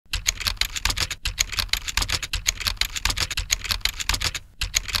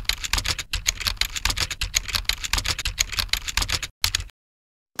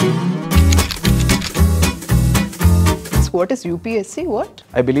ask what is UPSC? What?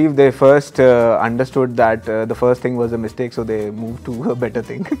 I believe they first understood that the first thing was a mistake, so they moved to a better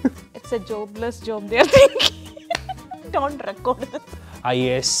thing. It's a jobless job they are thinking. Don't record this.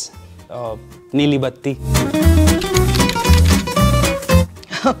 IAS, Neeli Batti.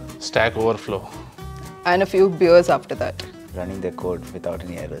 Stack Overflow. And a few beers after that. Running their code without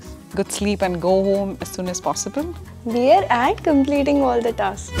any errors. Good sleep and go home as soon as possible. Beer and completing all the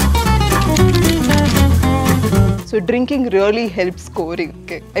tasks. So drinking really helps scoring.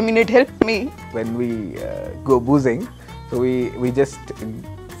 Okay, I mean it helped me. When we go boozing, so we just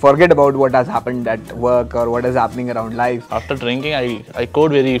forget about what has happened at work or what is happening around life. After drinking, I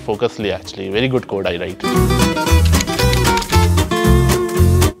code very focusedly actually. Very good code I write.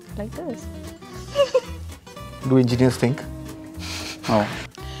 Like this. Do engineers think? Oh.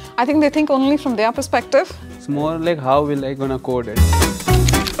 I think they think only from their perspective. It's more like how will I gonna code it?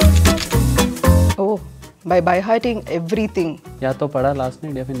 Oh, by hearting everything. या तो पढ़ा last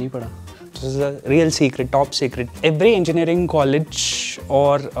night या फिर नहीं पढ़ा. This is a real secret, top secret. Every engineering college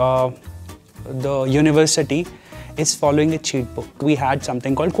or the university is following a cheat book. We had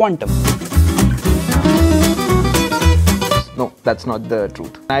something called quantum. No, that's not the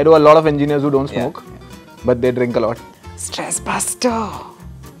truth. I know a lot of engineers who don't smoke, but they drink a lot. Stress buster.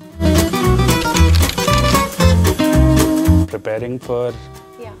 Preparing for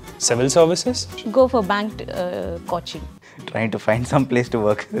civil services. Go for bank coaching. Trying to find some place to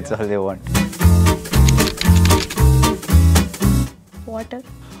work, that's all they want. Water.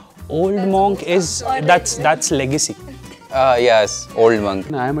 Old monk is, that's legacy. Yes, old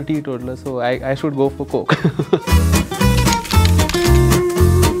monk. I am a teetotaler, so I should go for Coke.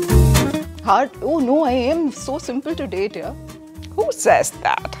 Hard? Oh no, I am so simple to date, yeah. Who says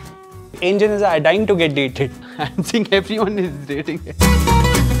that? Engineers are dying to get dated. I'm seeing everyone is dating it.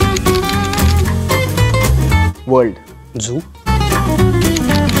 World. Zoo.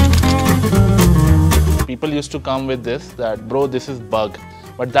 People used to come with this that bro this is bug,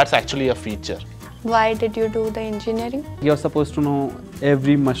 but that's actually a feature. Why did you do the engineering? You're supposed to know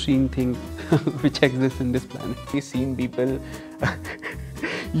every machine thing which exists in this planet. We've seen people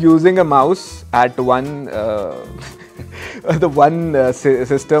using a mouse at one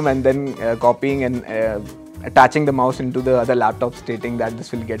system and then copying and attaching the mouse into the other laptop, stating that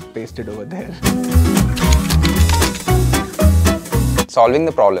this will get pasted over there. Solving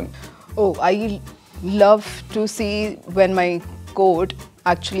the problem. Oh, I love to see when my code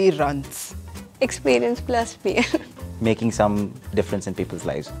actually runs. Experience plus fear. Making some difference in people's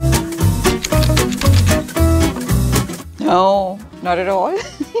lives. No, not at all.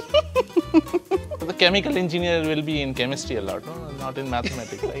 The chemical engineer will be in chemistry a lot, no? Not in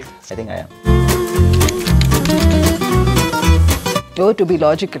mathematics, right? I think I am. Oh, to be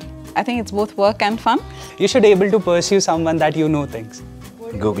logical. I think it's both work and fun. You should be able to pursue someone that you know things.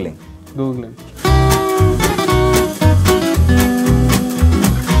 Googling. Googling.